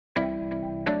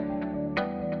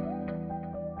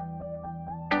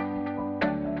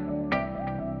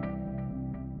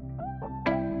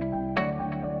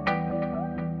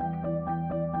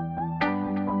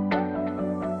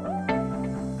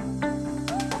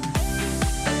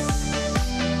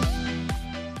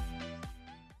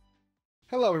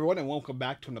Hello everyone and welcome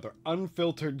back to another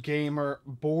Unfiltered Gamer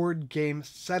board game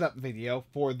setup video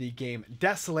for the game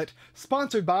Desolate,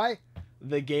 sponsored by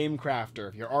The Game Crafter.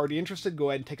 If you're already interested,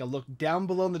 go ahead and take a look down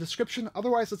below in the description.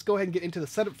 Otherwise, let's go ahead and get into the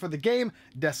setup for the game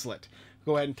Desolate.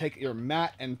 Go ahead and take your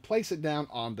mat and place it down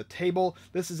on the table.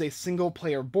 This is a single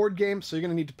player board game, so you're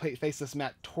going to need to face this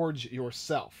mat towards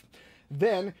yourself.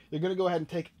 Then, you're going to go ahead and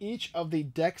take each of the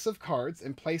decks of cards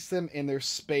and place them in their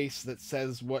space that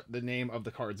says what the name of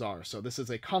the cards are. So this is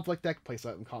a conflict deck, place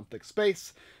that in conflict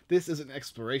space. This is an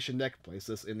exploration deck, place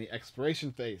this in the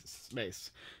exploration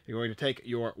space. You're going to take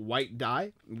your white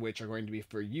die, which are going to be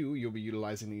for you. You'll be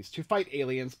utilizing these to fight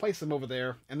aliens, place them over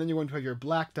there. And then you're going to have your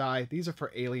black die. These are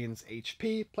for aliens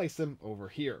HP, place them over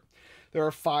here. There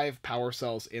are 5 power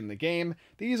cells in the game.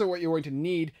 These are what you're going to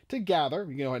need to gather.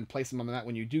 You can go ahead and place them on the mat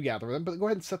when you do gather them, but go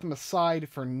ahead and set them aside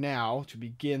for now to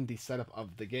begin the setup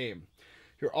of the game.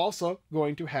 You're also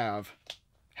going to have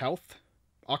health,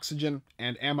 oxygen,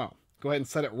 and ammo. Go ahead and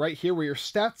set it right here where your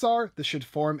stats are. This should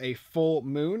form a full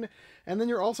moon. And then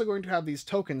you're also going to have these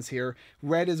tokens here.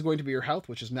 Red is going to be your health,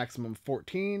 which is maximum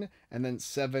 14, and then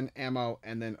 7 ammo,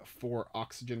 and then 4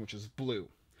 oxygen, which is blue.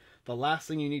 The last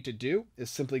thing you need to do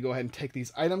is simply go ahead and take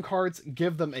these item cards,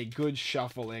 give them a good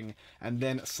shuffling, and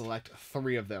then select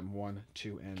 3 of them. 1,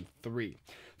 2, and 3.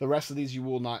 The rest of these you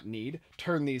will not need.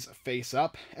 Turn these face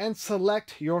up and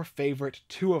select your favorite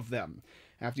 2 of them.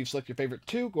 After you select your favorite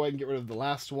 2, go ahead and get rid of the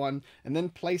last one, and then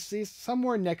place these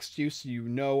somewhere next to you so you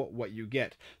know what you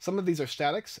get. Some of these are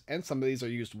statics, and some of these are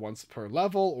used once per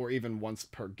level, or even once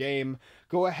per game.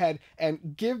 Go ahead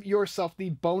and give yourself the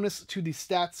bonus to the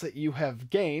stats that you have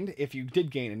gained, if you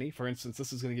did gain any. For instance,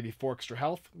 this is going to give you 4 extra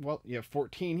health. Well, you have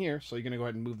 14 here, so you're going to go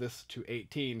ahead and move this to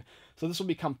 18. So this will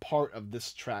become part of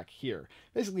this track here,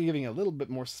 basically giving a little bit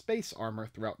more space armor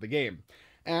throughout the game.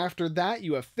 After that,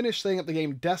 you have finished setting up the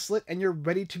game Desolate, and you're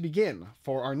ready to begin.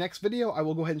 For our next video, I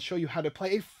will go ahead and show you how to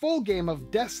play a full game of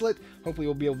Desolate. Hopefully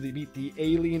we'll be able to beat the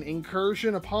alien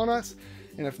incursion upon us,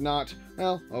 and if not,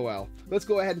 well, oh well. Let's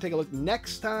go ahead and take a look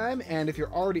next time, and if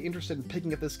you're already interested in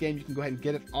picking up this game, you can go ahead and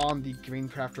get it on the Game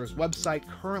Crafter's website,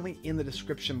 currently in the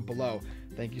description below.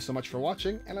 Thank you so much for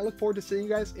watching, and I look forward to seeing you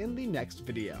guys in the next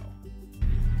video.